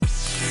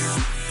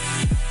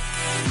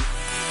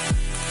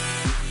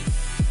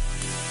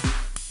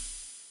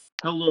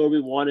Hello,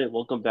 everyone, and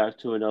welcome back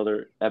to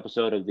another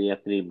episode of the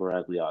Anthony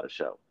Maragliata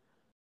Show,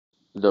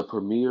 the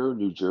premier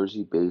New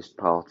Jersey-based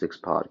politics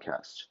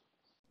podcast.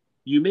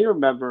 You may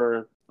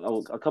remember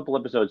a couple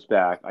episodes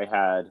back, I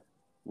had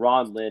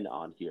Ron Lynn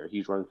on here.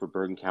 He's running for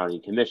Bergen County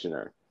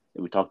Commissioner,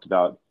 and we talked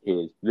about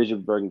his vision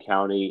for Bergen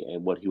County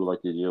and what he would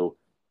like to do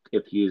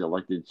if he is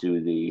elected to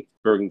the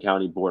Bergen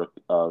County Board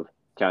of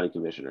County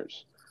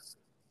Commissioners.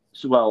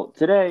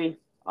 Today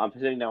I'm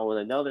sitting down with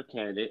another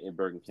candidate in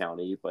Bergen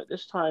County, but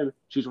this time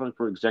she's running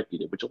for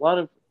executive, which a lot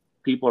of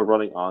people are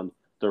running on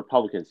the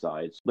Republican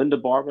side. Linda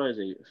Barba is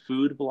a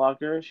food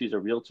blogger. She's a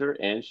realtor,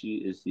 and she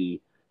is a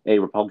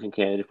Republican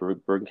candidate for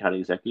Bergen County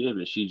executive,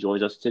 and she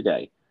joins us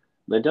today.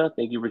 Linda,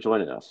 thank you for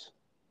joining us.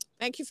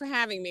 Thank you for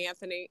having me,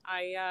 Anthony.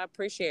 I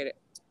appreciate it.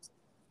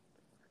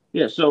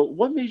 Yeah, so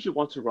what made you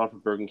want to run for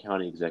Bergen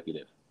County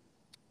executive?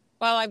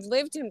 Well, I've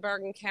lived in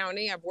Bergen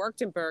County. I've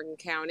worked in Bergen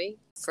County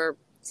for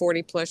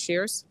 40 plus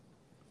years,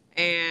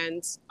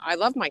 and I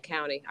love my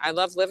county. I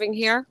love living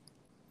here,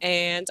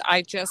 and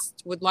I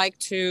just would like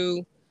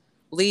to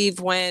leave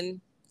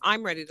when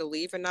I'm ready to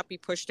leave and not be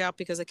pushed out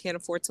because I can't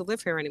afford to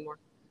live here anymore.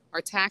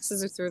 Our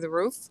taxes are through the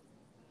roof,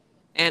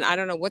 and I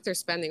don't know what they're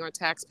spending our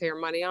taxpayer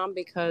money on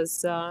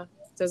because it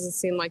doesn't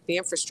seem like the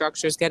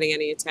infrastructure is getting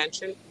any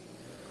attention.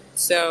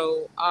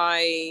 So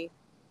I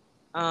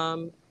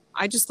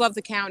just love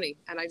the county,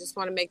 and I just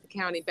want to make the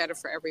county better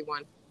for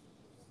everyone.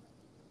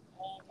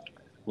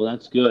 Well,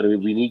 that's good. I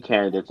mean, we need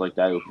candidates like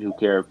that who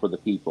care for the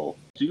people.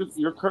 So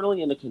you're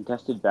currently in a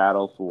contested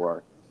battle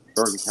for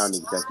Bergen County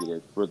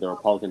Executive for the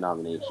Republican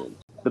nomination.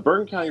 The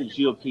Bergen County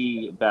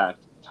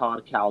GOP-backed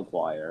Todd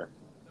Calguire,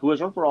 who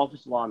has run for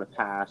office a lot in the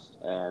past,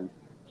 and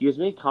he has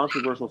made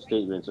controversial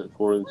statements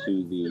according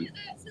to the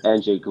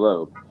NJ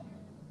Globe.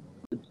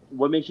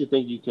 What makes you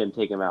think you can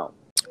take him out?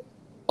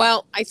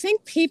 Well, I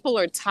think people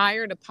are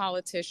tired of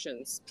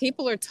politicians.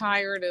 People are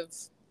tired of,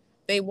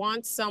 they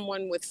want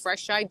someone with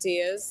fresh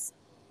ideas.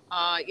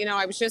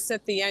 I was just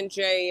at the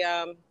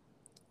NJ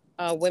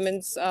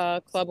Women's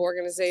Club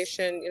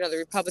organization, the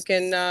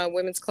Republican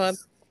Women's Club.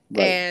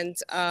 Right. And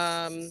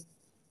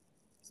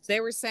they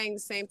were saying the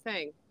same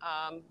thing.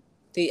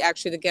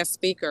 The guest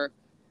speaker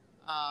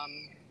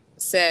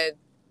said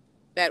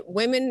that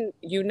women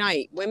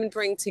unite, women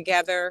bring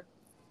together,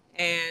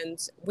 and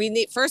we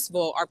need, first of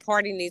all, our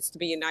party needs to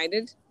be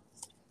united.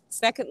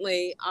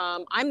 Secondly,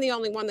 I'm the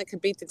only one that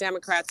could beat the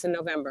Democrats in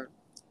November.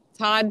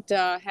 Todd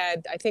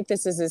had, I think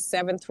this is his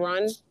 7th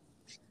run,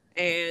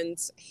 and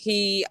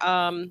he,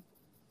 the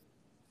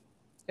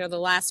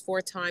last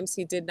 4 times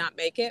he did not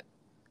make it.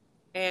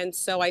 And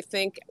so I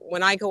think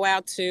when I go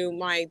out to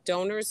my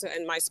donors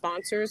and my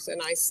sponsors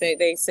and they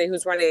say,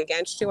 who's running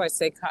against you? I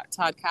say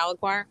Todd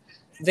Caliguire.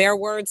 Their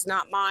words,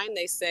 not mine.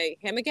 They say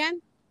him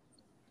again.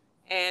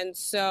 And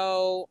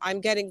so I'm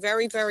getting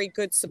very, very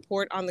good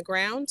support on the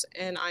ground,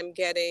 and I'm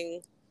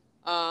getting,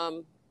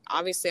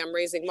 obviously I'm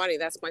raising money.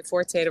 That's my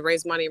forte, to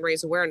raise money and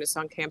raise awareness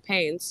on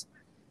campaigns.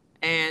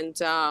 And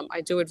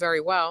I do it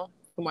very well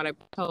from what I've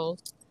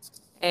told.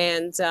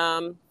 And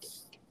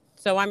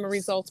so I'm a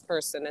results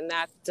person, and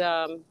that,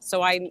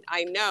 so I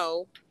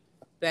know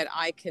that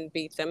I can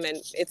beat them. And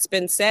it's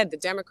been said, the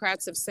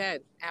Democrats have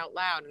said out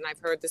loud, and I've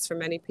heard this from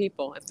many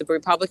people, if the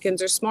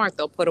Republicans are smart,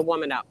 they'll put a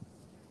woman up.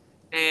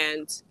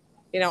 And,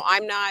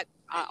 I'm not,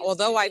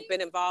 although I've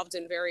been involved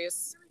in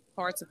various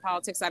parts of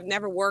politics, I've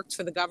never worked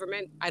for the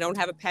government. I don't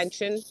have a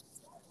pension.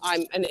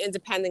 I'm an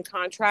independent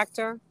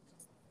contractor.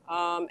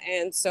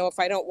 And so if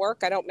I don't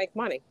work, I don't make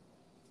money.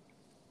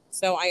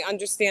 So I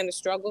understand the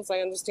struggles. I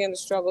understand the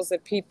struggles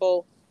that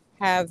people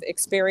have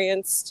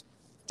experienced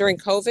during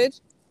COVID.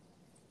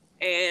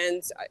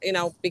 And,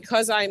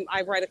 because I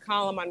write a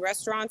column on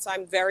restaurants,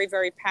 I'm very,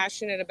 very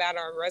passionate about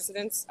our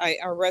residents,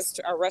 our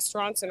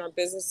restaurants and our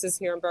businesses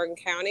here in Bergen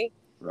County.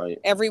 Right.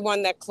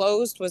 Everyone that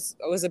closed was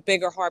a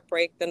bigger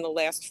heartbreak than the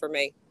last for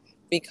me,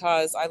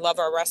 because I love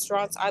our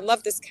restaurants. I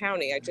love this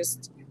county. I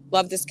just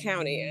love this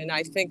county. And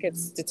I think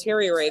it's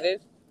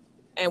deteriorated,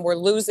 and we're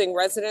losing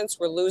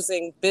residents. We're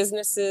losing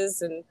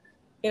businesses. And,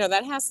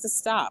 that has to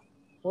stop.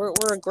 We're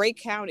a great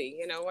county.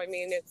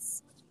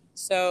 It's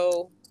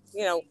so,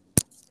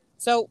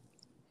 so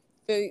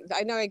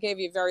I know I gave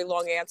you a very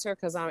long answer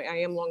because I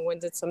am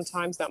long-winded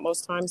sometimes, not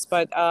most times,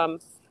 but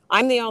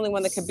I'm the only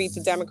one that can beat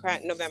the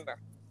Democrat in November.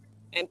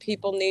 And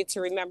people need to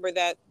remember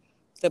that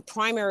the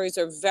primaries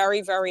are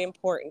very, very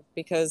important,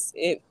 because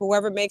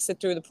whoever makes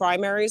it through the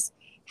primaries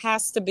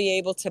has to be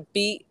able to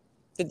beat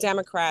the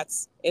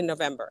Democrats in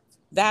November.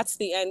 That's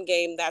the end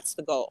game. That's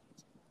the goal.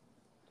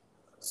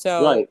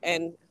 So, right.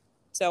 and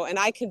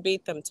I can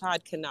beat them.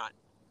 Todd cannot.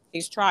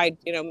 He's tried,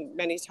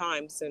 many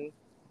times, and,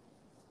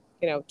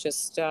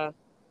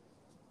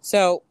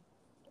 so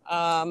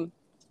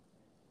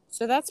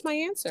that's my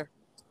answer.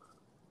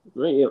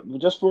 Great. Yeah.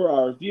 Just for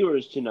our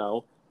viewers to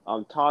know,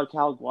 Todd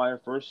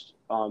Caliguire first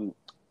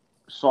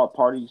sought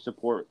party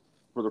support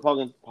for the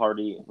Republican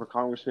Party for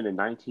congressman in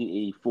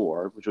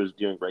 1984, which was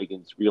during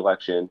Reagan's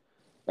reelection.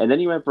 And then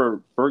he went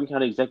for Bergen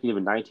County Executive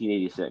in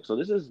 1986. So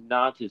this is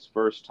not his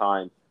first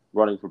time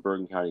running for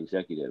Bergen County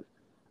Executive.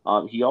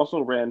 He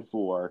also ran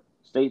for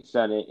state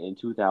senate in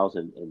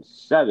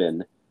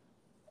 2007,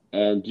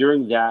 and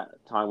during that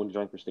time when he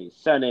joined for state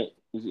senate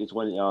is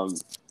when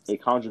a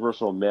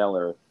controversial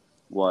mailer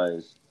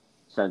was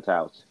sent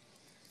out,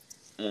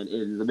 and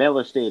in the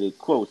mailer stated,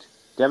 "quote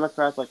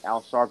Democrats like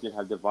Al Sharpton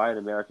have divided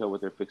America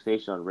with their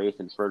fixation on race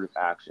and affirmative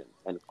action."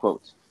 End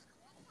quote.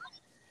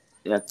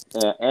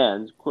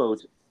 And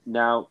quote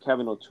Now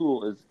Kevin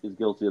O'Toole is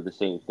guilty of the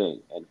same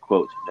thing. End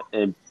quote.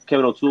 And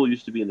Kevin O'Toole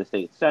used to be in the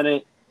state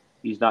senate.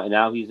 He's not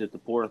now. He's at the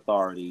Port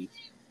Authority,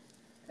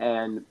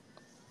 and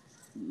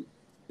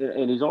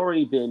he's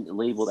already been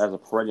labeled as a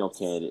perennial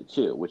candidate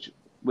too. Which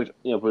for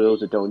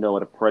those that don't know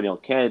what a perennial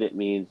candidate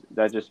means,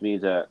 that just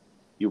means that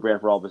you ran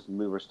for office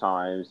numerous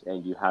times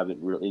and you haven't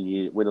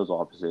really win those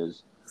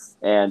offices.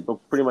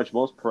 But pretty much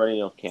most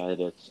perennial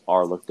candidates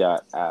are looked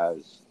at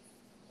as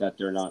that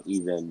they're not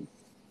even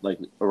like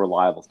a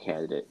reliable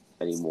candidate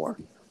anymore.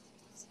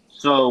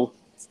 So,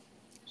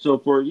 so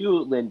for you,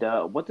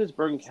 Linda, what does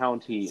Bergen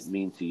County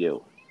mean to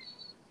you?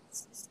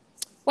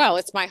 Well,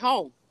 it's my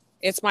home.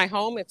 It's my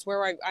home. It's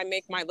where I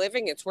make my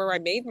living. It's where I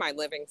made my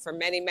living for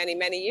many, many,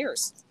 many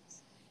years.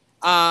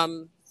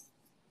 Um,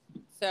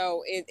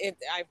 so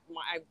I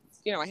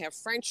have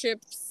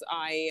friendships.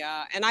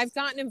 And I've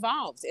gotten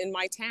involved in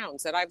my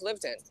towns that I've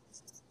lived in.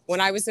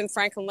 When I was in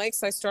Franklin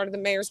Lakes, I started the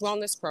Mayor's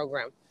Wellness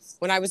Program.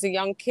 When I was a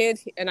young kid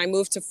and I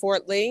moved to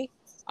Fort Lee,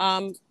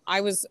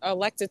 I was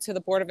elected to the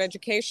Board of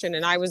Education,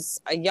 and I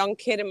was a young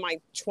kid in my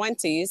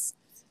 20s,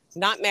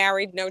 not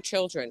married, no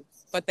children,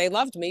 but they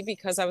loved me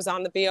because I was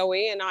on the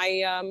BOE, and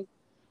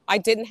I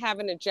didn't have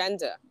an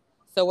agenda.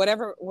 So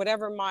whatever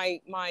I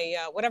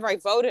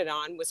voted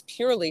on was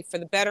purely for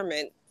the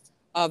betterment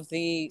of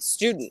the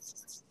student.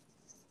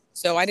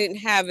 So I didn't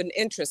have an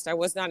interest. I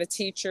was not a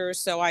teacher.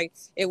 So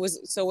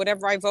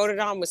whatever I voted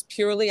on was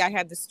purely, I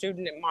had the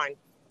student in mind,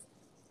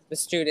 the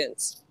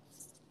students.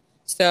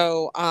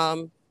 So,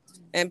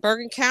 and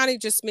Bergen County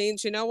just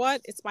means, you know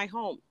what? It's my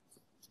home,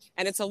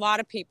 and it's a lot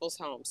of people's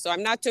homes. So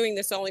I'm not doing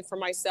this only for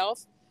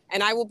myself,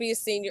 and I will be a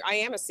senior. I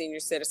am a senior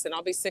citizen.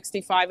 I'll be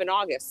 65 in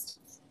August.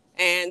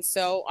 And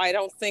so I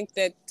don't think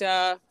that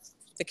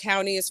the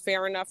county is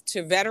fair enough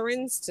to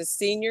veterans, to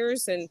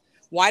seniors. And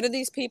why do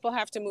these people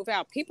have to move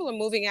out? People are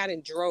moving out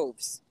in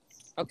droves.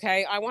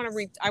 Okay, I want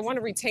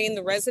to retain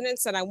the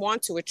residents, and I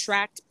want to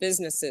attract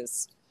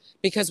businesses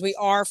because we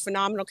are a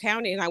phenomenal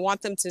county, and I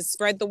want them to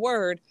spread the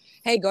word.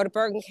 Hey, go to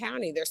Bergen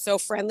County. They're so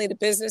friendly to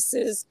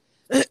businesses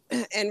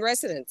and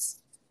residents.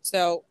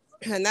 So,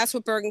 and that's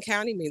what Bergen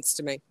County means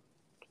to me.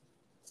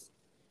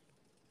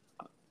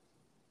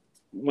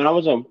 When I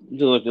was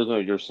just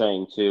what you're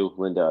saying too,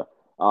 Linda,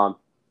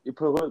 you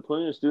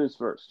putting the students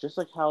first, just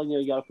like how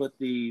you got to put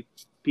the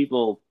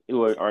people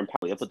who are empowered.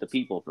 You got to put the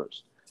people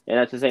first, and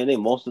that's the same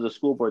thing. Most of the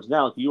school boards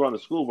now, if you were on the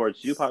school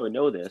boards, you probably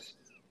know this.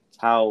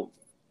 How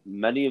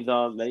many of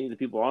the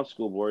people on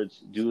school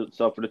boards do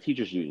stuff for the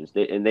teachers' unions,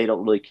 and they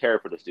don't really care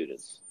for the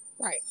students.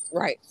 Right,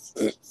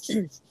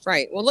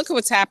 right. Well, look at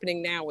what's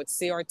happening now with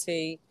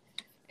CRT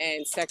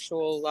and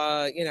sexual,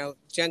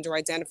 gender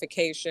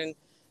identification.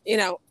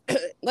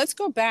 Let's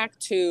go back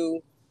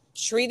to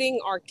treating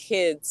our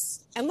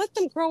kids and let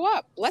them grow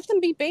up. Let them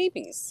be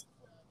babies.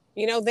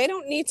 They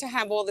don't need to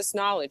have all this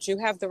knowledge. You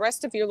have the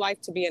rest of your life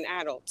to be an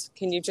adult.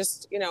 Can you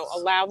just,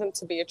 allow them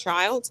to be a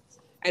child?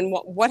 And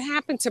what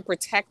happened to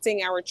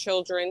protecting our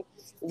children,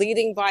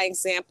 leading by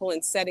example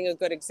and setting a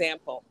good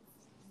example?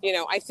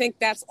 I think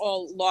that's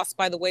all lost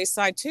by the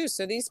wayside too.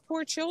 So these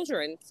poor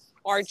children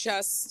are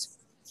just,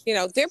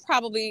 they're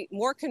probably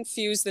more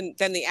confused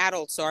than the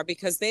adults are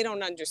because they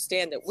don't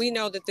understand it. We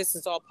know that this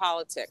is all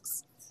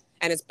politics,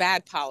 and it's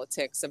bad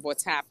politics of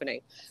what's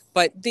happening.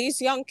 But these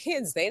young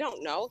kids, they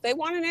don't know. They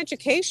want an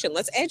education.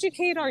 Let's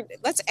educate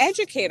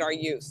our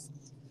youth.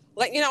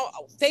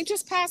 They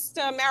just passed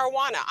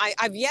marijuana.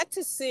 I've yet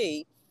to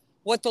see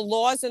what the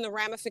laws and the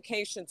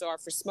ramifications are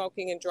for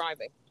smoking and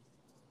driving.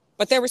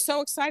 But they were so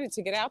excited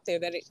to get out there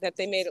that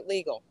they made it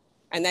legal,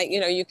 and that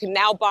you can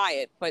now buy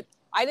it. But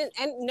I didn't,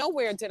 and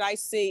nowhere did I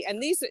see.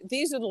 And these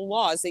are the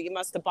laws that you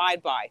must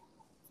abide by.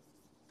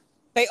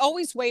 They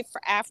always wait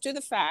for after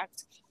the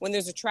fact when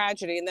there's a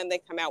tragedy, and then they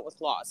come out with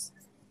laws.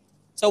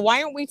 So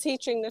why aren't we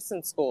teaching this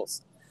in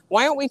schools?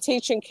 Why aren't we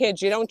teaching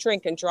kids you don't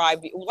drink and drive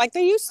like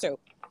they used to?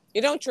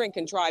 You don't drink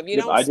and drive. You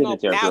don't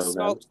smoke. Now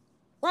smoke.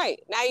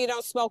 Right. Now you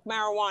don't smoke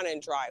marijuana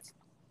and drive.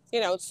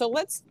 So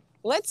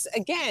let's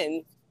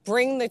again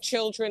bring the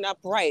children up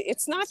right.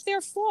 It's not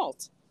their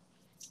fault.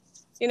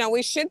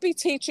 We should be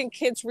teaching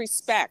kids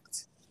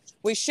respect.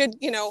 We should,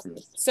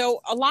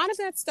 so a lot of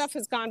that stuff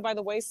has gone by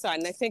the wayside.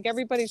 And I think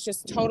everybody's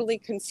just totally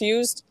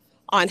confused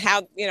on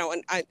how,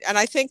 and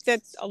I think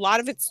that a lot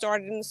of it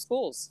started in the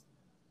schools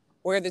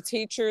where the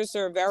teachers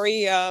are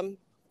very, I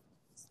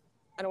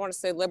don't want to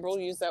say liberal,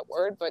 use that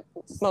word, but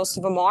most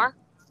of them are.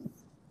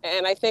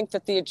 And I think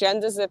that the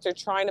agendas that they're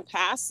trying to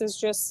pass is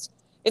just,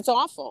 it's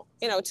awful.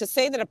 To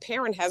say that a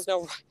parent has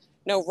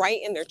no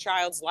right in their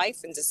child's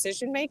life and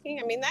decision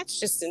making. I mean, that's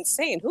just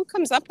insane. Who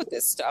comes up with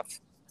this stuff?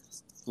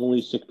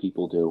 Only sick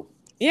people do.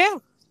 Yeah.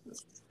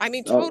 I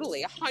mean,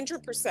 totally,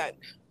 100%.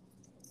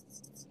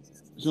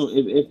 So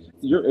if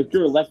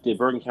you're elected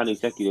Bergen County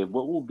executive,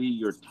 what will be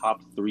your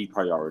top three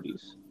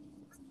priorities?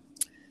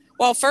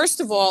 Well, first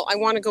of all, I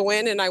want to go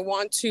in and I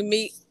want to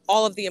meet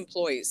all of the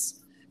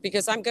employees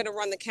because I'm going to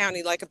run the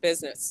county like a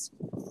business.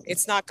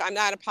 It's not. I'm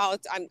not a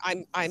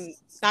I'm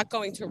not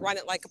going to run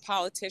it like a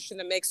politician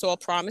that makes all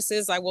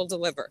promises. I will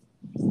deliver.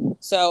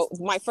 So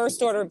my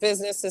first order of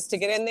business is to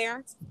get in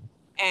there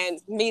and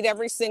meet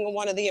every single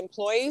one of the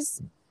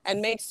employees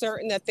and make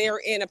certain that they're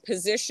in a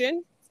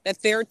position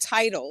that their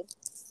title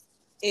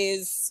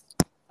is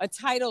a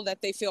title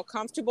that they feel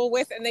comfortable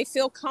with and they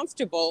feel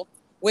comfortable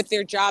with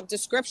their job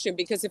description.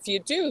 Because if you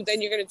do,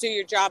 then you're going to do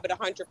your job at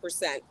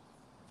 100%.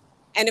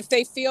 And if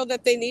they feel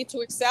that they need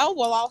to excel,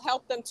 well, I'll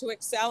help them to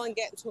excel and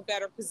get into a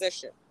better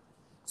position.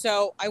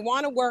 So I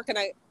want to work, and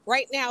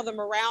right now the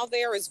morale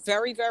there is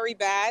very, very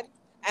bad,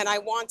 and I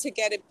want to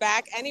get it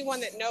back.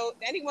 Anyone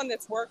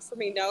that's worked for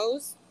me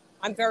knows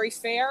I'm very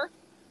fair,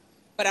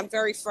 but I'm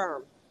very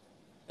firm.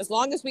 As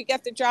long as we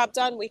get the job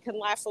done, we can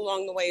laugh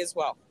along the way as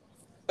well.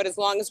 But as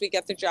long as we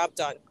get the job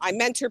done, I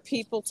mentor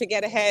people to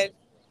get ahead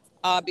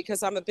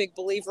because I'm a big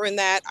believer in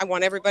that. I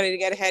want everybody to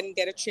get ahead and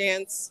get a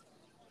chance.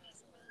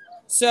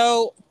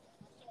 So,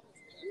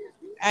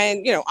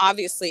 and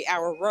obviously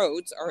our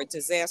roads are a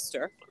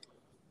disaster.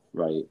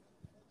 Right.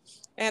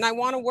 And I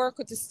want to work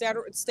with the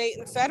state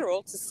and the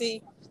federal to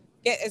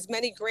get as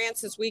many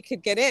grants as we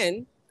could get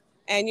in.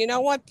 And you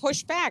know what?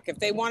 Push back. If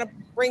they want to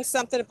bring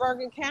something to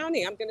Bergen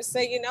County, I'm going to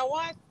say, you know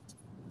what?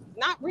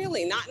 Not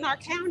really, not in our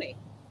county.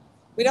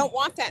 We don't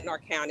want that in our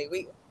county.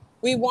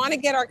 We want to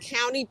get our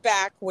county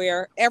back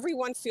where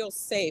everyone feels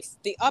safe.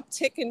 The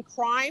uptick in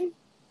crime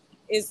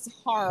is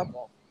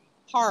horrible,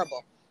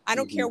 horrible. I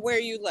don't care where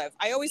you live.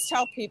 I always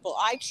tell people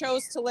I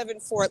chose to live in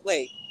Fort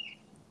Lee.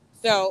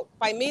 So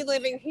by me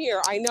living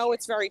here, I know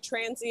it's very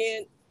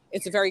transient.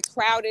 It's a very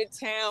crowded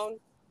town.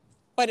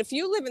 But if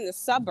you live in the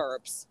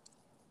suburbs,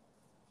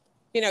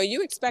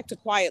 you expect a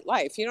quiet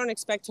life. You don't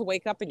expect to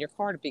wake up and your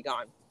car to be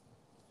gone.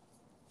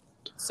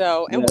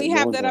 So, and we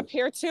have that up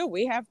here too.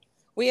 We have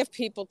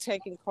people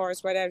taking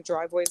cars right out of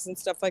driveways and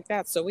stuff like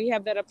that. So we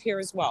have that up here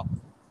as well.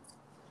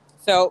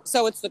 So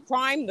it's the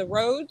crime, the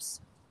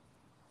roads.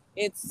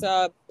 It's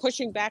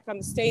pushing back on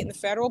the state and the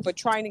federal, but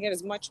trying to get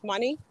as much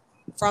money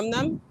from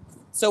them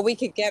so we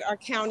could get our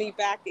county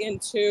back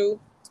into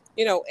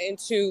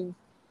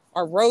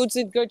our roads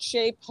in good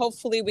shape.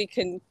 Hopefully we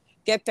can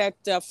get that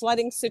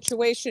flooding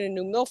situation in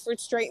New Milford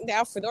straightened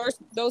out for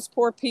those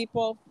poor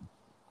people.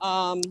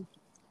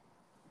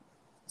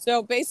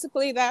 So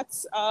basically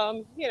that's,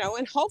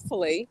 and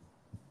hopefully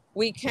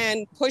we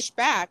can push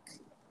back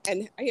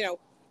and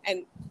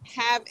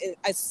have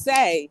a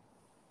say,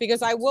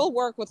 because I will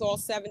work with all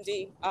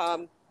 70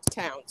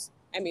 towns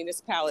and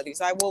municipalities.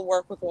 I will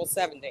work with all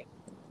 70.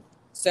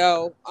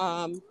 So,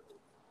 and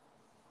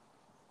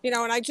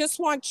I just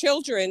want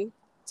children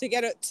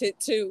to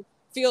to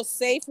feel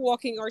safe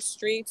walking our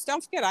streets.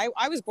 Don't forget,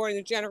 I was born in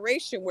a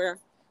generation where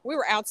we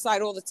were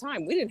outside all the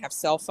time. We didn't have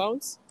cell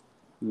phones.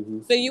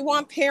 Mm-hmm. So you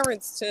want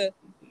parents to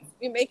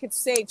make it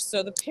safe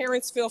so the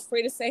parents feel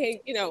free to say,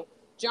 hey,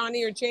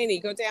 Johnny or Janie,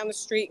 go down the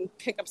street and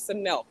pick up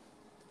some milk.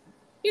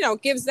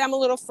 Gives them a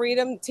little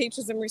freedom,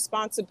 teaches them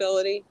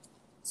responsibility.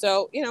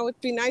 So,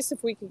 it'd be nice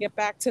if we could get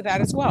back to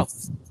that as well.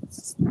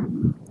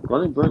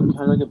 Running Bergen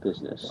kind of like a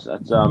business.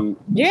 That's something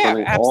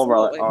absolutely. All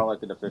of our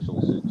elected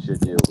officials should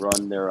do.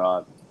 Run their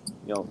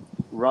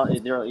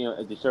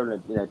if they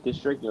serve in a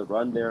district,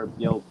 run their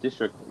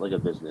district like a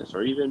business.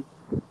 Or even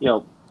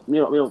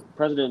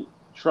President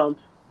Trump,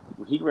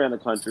 he ran the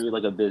country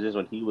like a business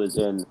when he was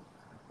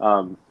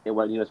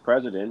when he was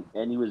president,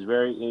 and he was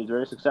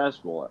very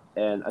successful.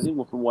 And I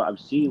think from what I've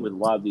seen with a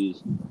lot of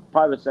these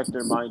private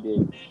sector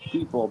minded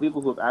people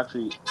who have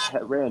actually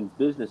ran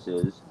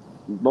businesses,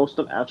 most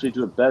of them actually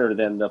do it better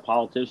than the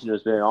politician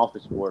who's been in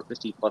office for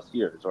 50 plus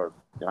years, or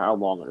how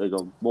long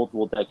ago,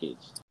 multiple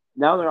decades.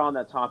 Now they're on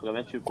that topic. I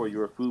mentioned before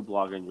you're a food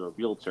blogger and you're a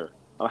realtor.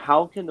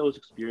 How can those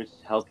experiences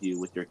help you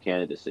with your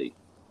candidacy?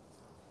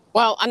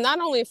 Well, I'm not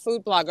only a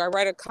food blogger. I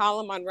write a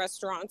column on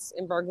restaurants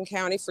in Bergen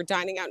County for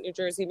Dining Out New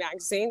Jersey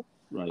magazine.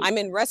 Right. I'm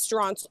in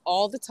restaurants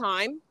all the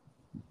time,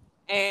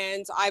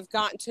 and I've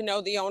gotten to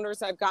know the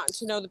owners. I've gotten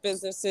to know the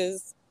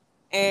businesses,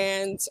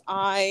 and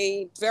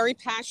I'm very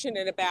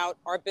passionate about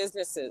our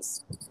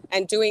businesses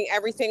and doing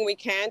everything we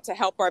can to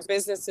help our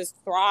businesses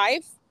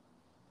thrive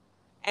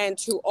and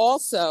to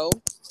also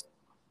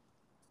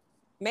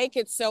make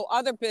it so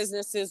other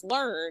businesses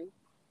learn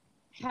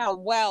how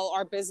well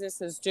our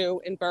businesses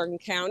do in Bergen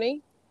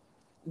County,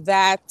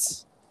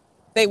 that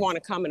they want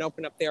to come and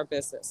open up their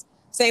business.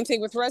 Same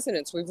thing with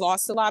residents. We've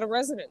lost a lot of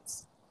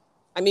residents.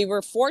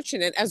 We're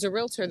fortunate as a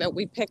realtor that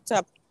we picked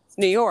up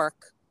New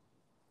York,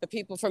 the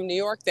people from New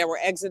York that were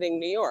exiting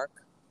New York.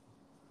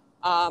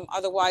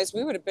 Otherwise,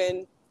 we would have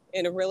been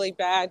in a really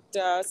bad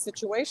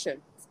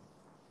situation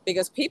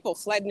because people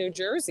fled New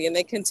Jersey and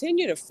they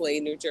continue to flee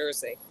New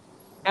Jersey.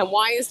 And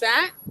why is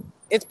that?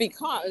 It's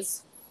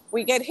because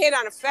we get hit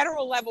on a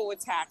federal level with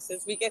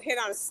taxes, we get hit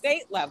on a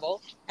state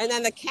level, and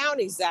then the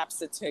county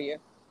zaps it to you.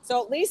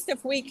 So at least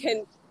if we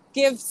can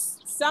give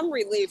some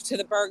relief to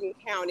the Bergen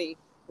County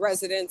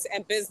residents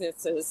and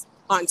businesses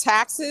on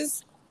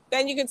taxes,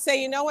 then you could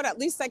say, you know what, at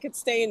least I could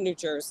stay in New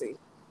Jersey.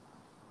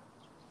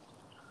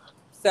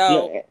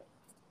 So, Yeah,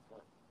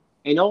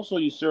 and also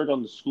you served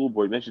on the school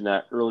board. You mentioned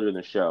that earlier in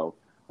the show.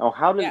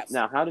 yes.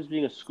 How does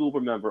being a school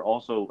board member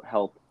also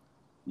help,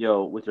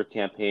 with your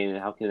campaign, and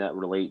how can that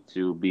relate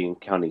to being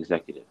county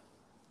executive?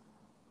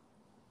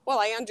 Well,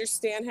 I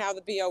understand how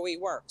the BOE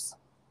works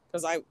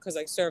because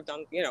I served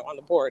on, on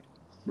the board.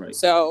 Right.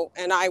 So,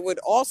 and I would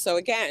also,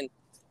 again,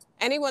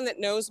 anyone that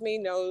knows me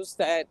knows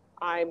that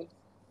I'm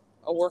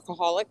a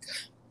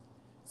workaholic.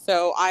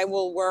 So I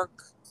will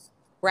work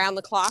round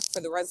the clock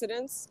for the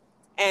residents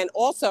and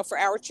also for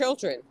our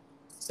children.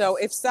 So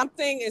if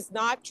something is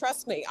not,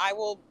 trust me, I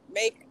will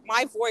make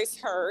my voice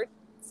heard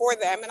for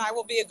them, and I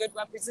will be a good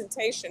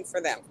representation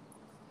for them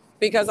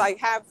because I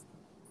have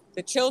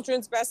the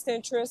children's best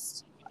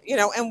interest,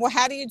 and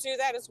how do you do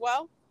that as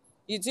well?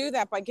 You do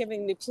that by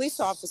giving the police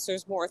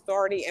officers more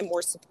authority and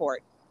more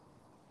support,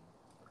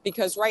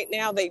 because right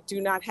now they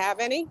do not have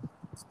any.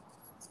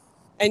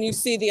 And you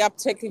see the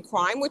uptick in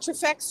crime, which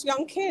affects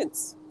young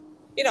kids.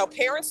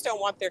 Parents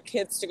don't want their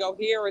kids to go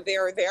here or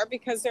there or there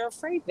because they're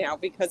afraid now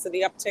because of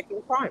the uptick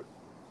in crime.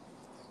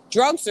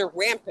 Drugs are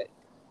rampant.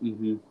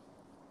 Mm-hmm.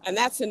 And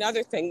that's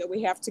another thing that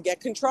we have to get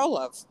control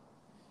of.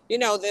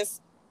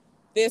 This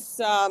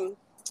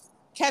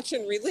catch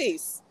and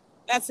release,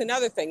 that's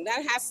another thing.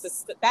 That has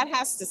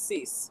to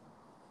cease.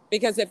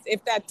 Because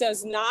if that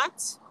does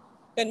not,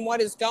 then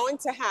what is going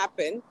to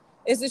happen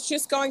is it's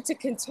just going to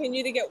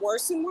continue to get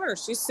worse and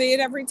worse. You see it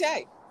every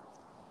day.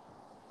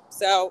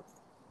 So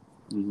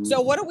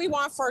what do we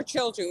want for our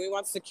children? We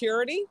want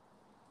security.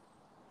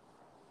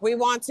 We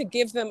want to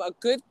give them a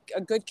good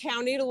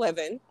county to live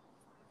in.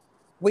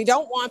 We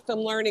don't want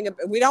them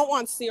we don't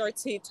want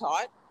CRT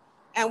taught,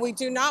 and we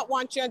do not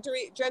want gender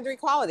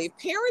equality. If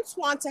parents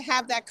want to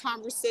have that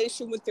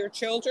conversation with their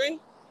children,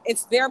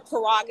 it's their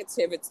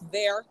prerogative. It's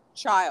their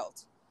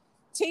child.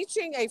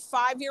 Teaching a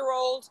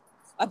 5-year-old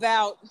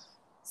about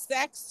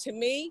sex, to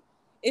me,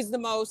 is the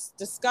most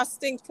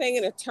disgusting thing,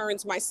 and it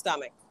turns my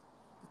stomach.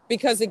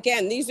 Because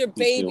again, these are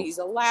babies.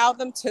 Allow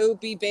them to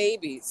be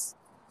babies.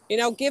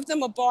 Give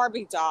them a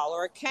Barbie doll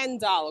or a Ken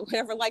doll or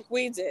whatever, like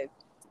we did.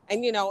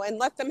 And, and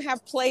let them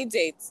have play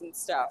dates and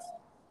stuff.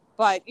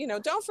 But,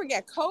 don't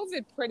forget,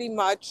 COVID pretty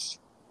much,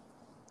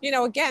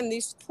 again,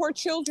 these poor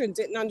children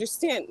didn't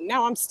understand.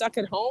 Now I'm stuck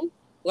at home,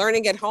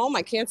 learning at home.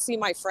 I can't see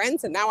my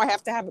friends, and now I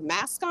have to have a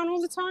mask on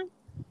all the time.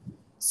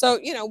 So,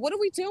 what are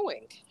we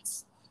doing?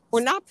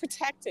 We're not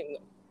protecting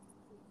them.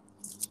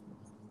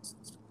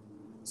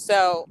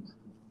 So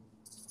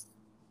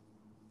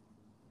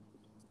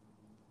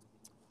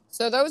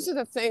those are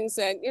the things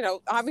that,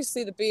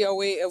 obviously the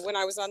BOE, when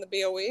I was on the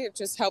BOE, it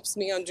just helps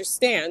me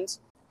understand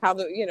how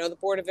the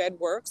Board of Ed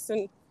works.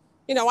 And,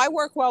 I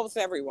work well with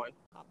everyone,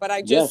 but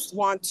I just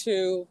want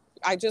the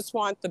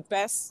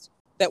best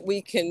that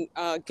we can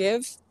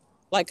give,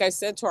 like I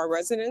said, to our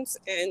residents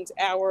and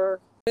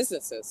our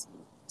businesses.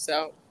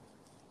 So.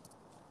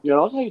 I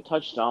also how you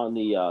touched on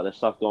the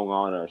stuff going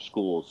on in our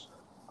schools.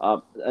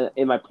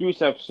 In my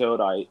previous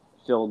episode, I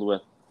filmed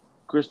with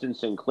Kristen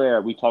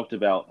Sinclair. We talked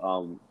about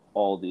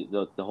all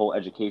the whole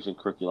education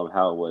curriculum,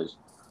 how it was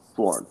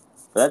formed.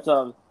 But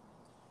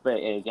but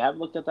if you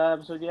haven't looked at that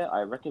episode yet,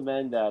 I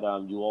recommend that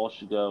you all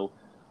should go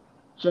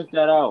check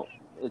that out.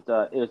 It's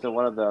probably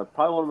one of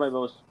my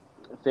most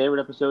favorite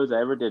episodes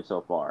I ever did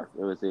so far.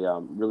 It was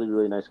a really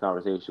really nice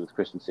conversation with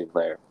Kristen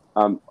Sinclair.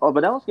 But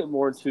now let's get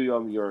more into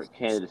your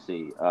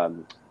candidacy,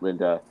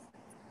 Linda.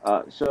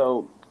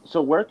 So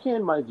where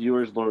can my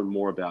viewers learn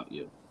more about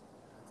you?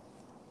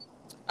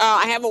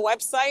 I have a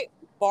website,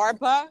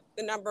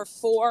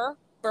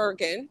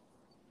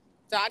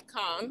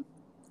 Bergen.com.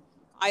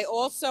 I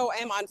also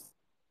am on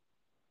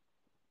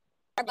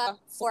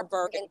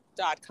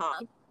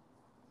barbaforbergen.com.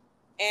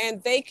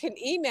 And they can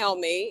email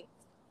me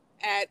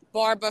at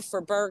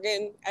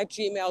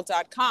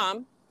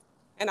barbaforbergen@gmail.com.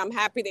 And I'm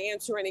happy to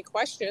answer any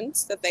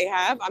questions that they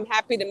have. I'm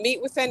happy to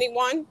meet with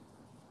anyone,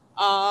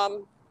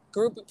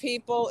 group of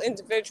people,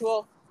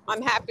 individual.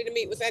 I'm happy to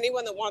meet with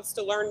anyone that wants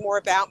to learn more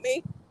about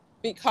me,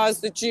 because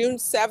the June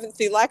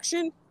 7th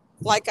election,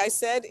 like I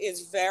said,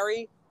 is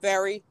very,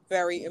 very,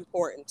 very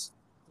important.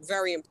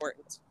 Very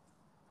important.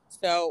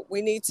 So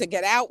we need to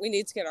get out. We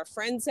need to get our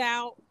friends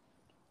out.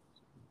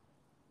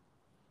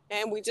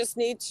 And we just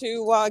need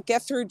to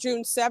get through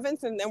June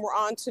 7th, and then we're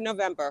on to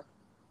November.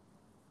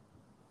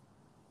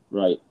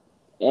 Right.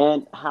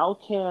 And how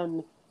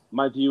can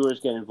my viewers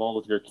get involved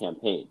with your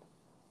campaign?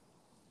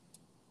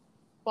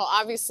 Well,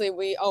 obviously,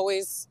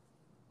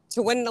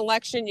 to win an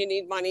election, you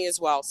need money as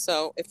well.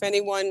 So if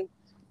anyone,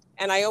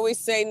 and I always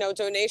say no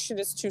donation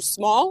is too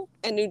small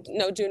and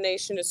no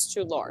donation is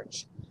too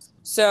large.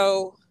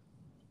 So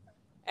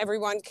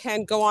everyone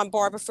can go on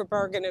Barber for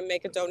Bergen and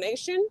make a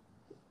donation,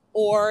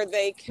 or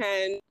they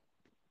can,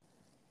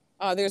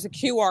 there's a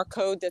QR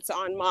code that's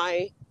on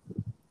my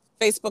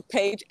Facebook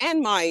page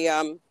and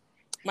my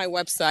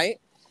website.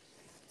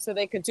 So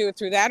they could do it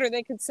through that, or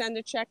they could send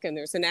a check in.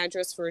 There's an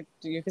address for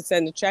you could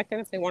send a check in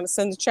if they want to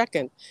send a check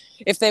in.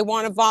 If they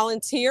want to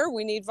volunteer,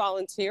 we need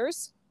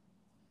volunteers.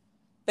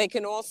 They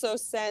can also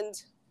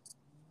send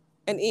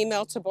an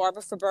email to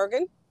Barbara for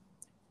Bergen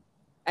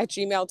at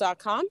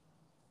gmail.com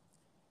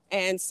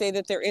and say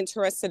that they're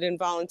interested in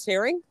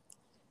volunteering.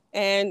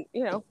 And,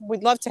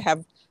 we'd love to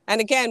have, and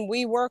again,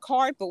 we work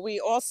hard, but we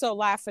also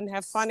laugh and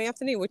have fun,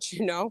 Anthony, which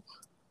you know.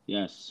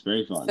 Yes,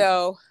 very fun.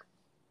 So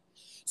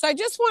I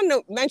just want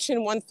to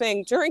mention one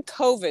thing. During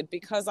COVID,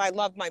 because I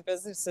love my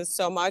businesses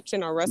so much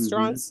in our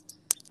restaurants,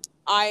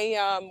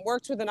 I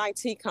worked with an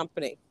IT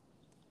company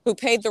who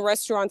paid the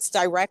restaurants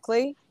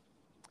directly.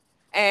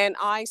 And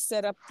I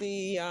set up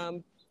the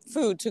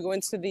food to go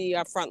into the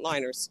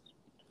frontliners.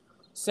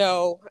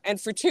 So, and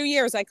for 2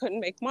 years, I couldn't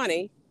make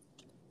money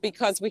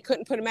because we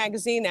couldn't put a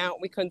magazine out.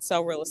 We couldn't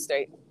sell real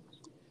estate.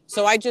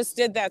 So I just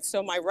did that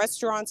so my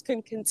restaurants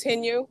can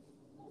continue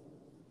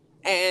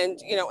and,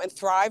 and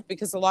thrive,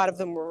 because a lot of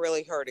them were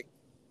really hurting.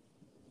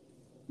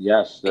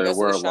 Yes, there because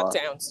were of the a lot.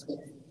 shutdowns.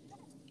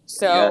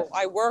 So Yes.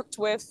 I worked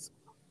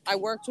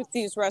with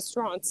these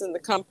restaurants and the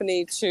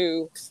company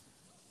to,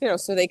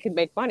 so they could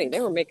make money.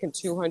 They were making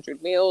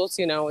 200 meals,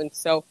 and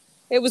so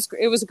it was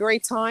a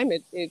great time.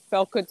 It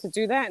felt good to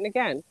do that. And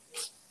again,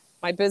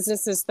 my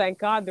businesses, thank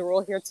God, they're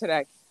all here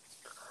today.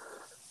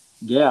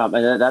 Yeah,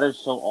 and that is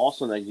so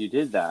awesome that you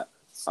did that.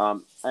 I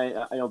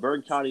know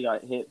Bergen County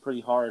got hit pretty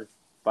hard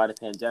by the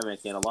pandemic,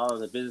 and a lot of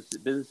the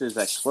businesses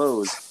that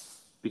closed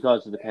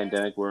because of the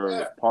pandemic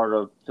were part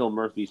of Phil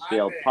Murphy's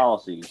failed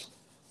policies.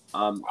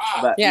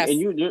 But Yes. and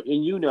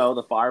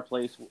the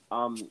Fireplace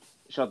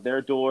shut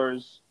their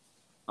doors.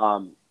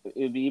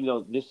 Even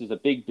though this is a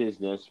big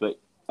business, but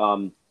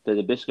the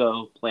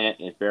Nabisco plant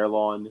in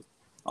Fairlawn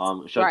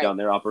shut down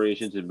their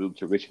operations and moved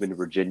to Richmond,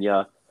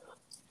 Virginia.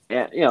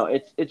 And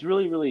it's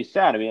really, really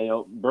sad. I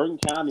mean, Bergen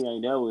County, I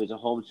know, is a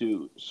home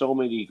to so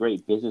many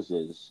great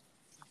businesses.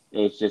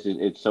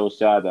 It's so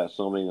sad that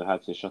so many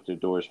have to shut their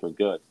doors for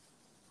good.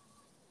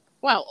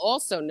 Well,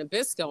 also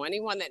Nabisco.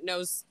 Anyone that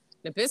knows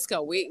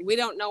Nabisco, we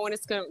don't know when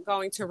it's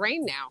going to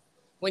rain now.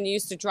 When you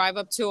used to drive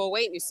up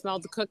 208 and you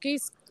smelled the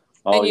cookies,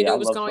 and you knew it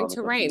was going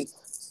to rain.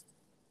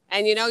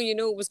 And you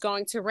knew it was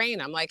going to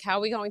rain. I'm like, how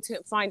are we going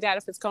to find out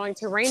if it's going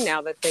to rain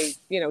now that they,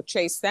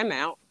 chased them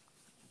out?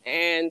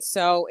 And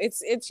so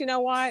it's you know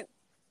what?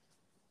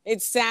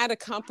 It's sad a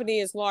company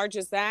as large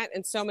as that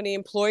and so many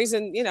employees.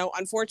 And,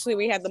 unfortunately,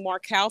 we had the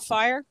Markel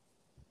fire,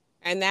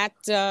 and that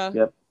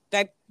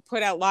that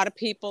put out a lot of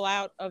people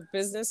out of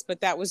business.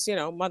 But that was,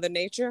 Mother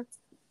Nature.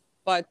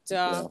 But,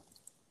 that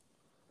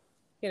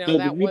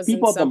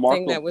wasn't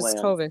something that was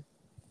COVID.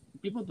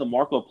 People at the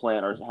Marco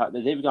plant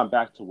they've gone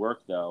back to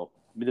work though.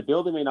 I mean, the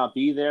building may not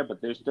be there, but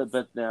there's still.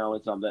 But now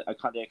it's the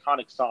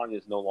iconic sign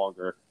is no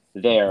longer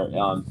there.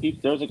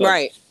 There's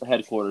a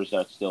headquarters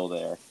that's still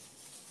there.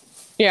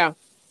 Yeah,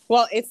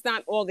 well, it's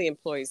not all the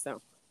employees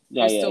though.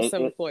 There's still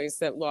some employees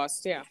that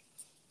lost. Yeah.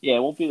 Yeah, it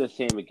won't be the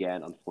same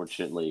again,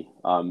 unfortunately.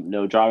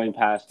 No driving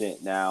past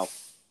it now.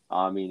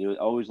 I mean, it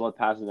always loved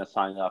passing that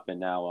sign up, and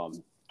now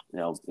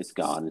it's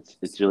gone.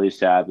 It's really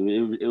sad.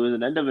 It was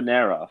an end of an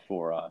era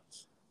for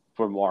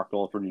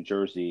Markle, for New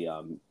Jersey,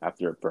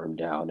 after it burned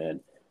down,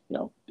 and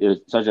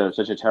it was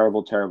such a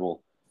terrible,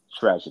 terrible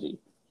tragedy.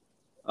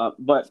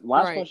 But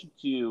last question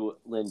to you,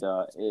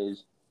 Linda,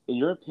 is, in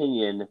your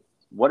opinion,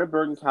 what in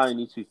Bergen County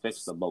needs to be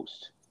fixed the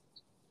most?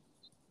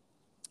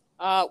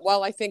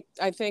 Well, I think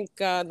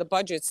the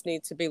budgets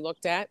need to be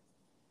looked at,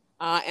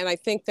 and I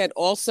think that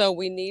also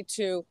we need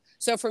to.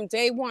 So from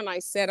day one, I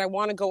said I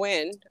want to go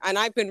in, and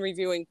I've been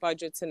reviewing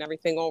budgets and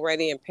everything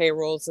already, and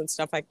payrolls and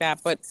stuff like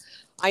that. But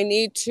I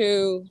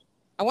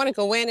want to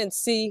go in and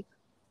see.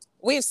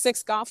 We have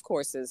 6 golf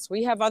courses.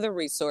 We have other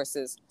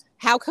resources.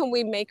 How can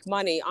we make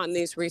money on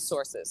these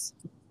resources?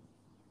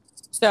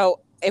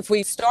 So if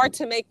we start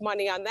to make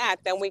money on that,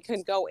 then we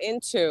can go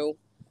into,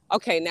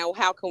 okay, now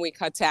how can we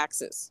cut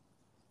taxes?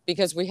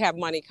 Because we have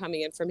money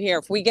coming in from here.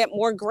 If we get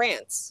more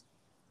grants,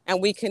 and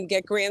we can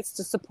get grants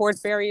to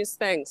support various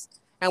things,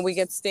 and we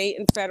get state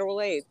and federal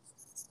aid,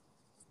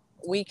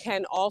 we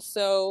can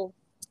also,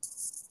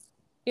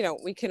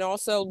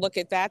 look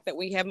at that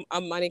we have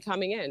money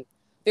coming in.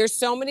 There's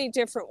so many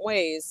different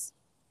ways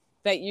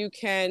that you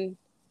can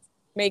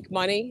make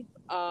money.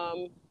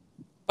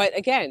 But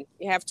again,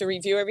 you have to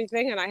review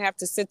everything, and I have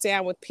to sit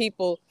down with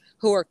people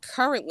who are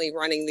currently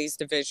running these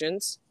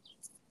divisions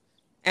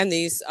and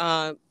these,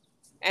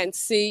 and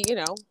see,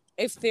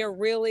 if they're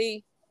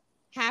really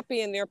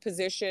happy in their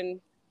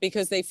position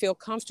because they feel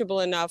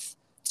comfortable enough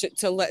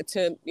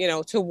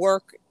to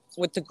work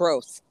with the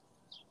growth.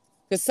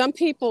 Because some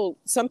people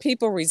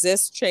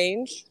resist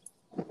change,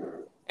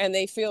 and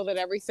they feel that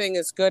everything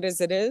is good as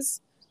it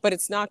is, but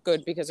it's not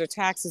good because their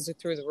taxes are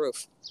through the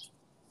roof.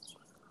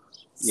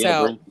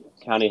 Yeah, Bergen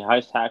County,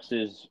 highest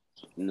taxes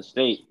in the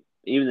state,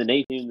 even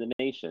the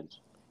nation.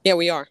 Yeah,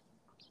 we are.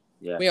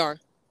 Yeah, we are.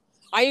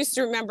 I used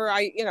to remember,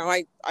 I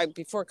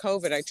before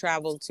COVID, I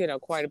traveled,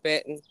 quite a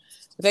bit, and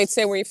they'd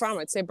say, "Where are you from?"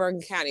 I'd say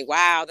Bergen County.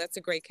 Wow, that's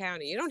a great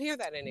county. You don't hear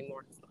that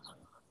anymore.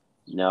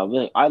 Now,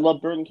 really, I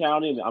love Bergen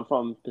County. I mean, I'm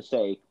from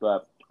Passaic,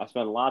 but I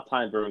spent a lot of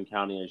time in Bergen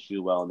County, as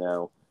you well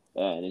know,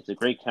 and it's a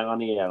great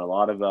county and a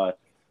lot of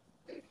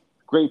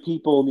great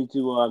people need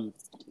to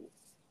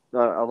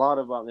a lot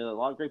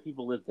of great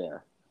people live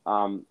there.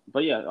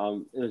 But yeah,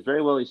 it was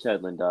very well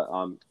said, Linda.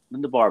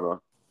 Linda Barber,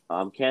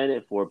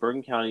 candidate for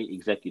Bergen County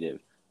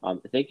Executive.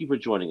 Thank you for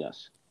joining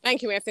us.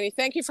 Thank you, Anthony.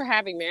 Thank you for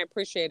having me. I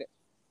appreciate it.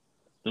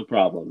 No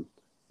problem.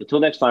 Until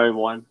next time,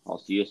 everyone. I'll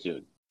see you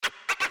soon.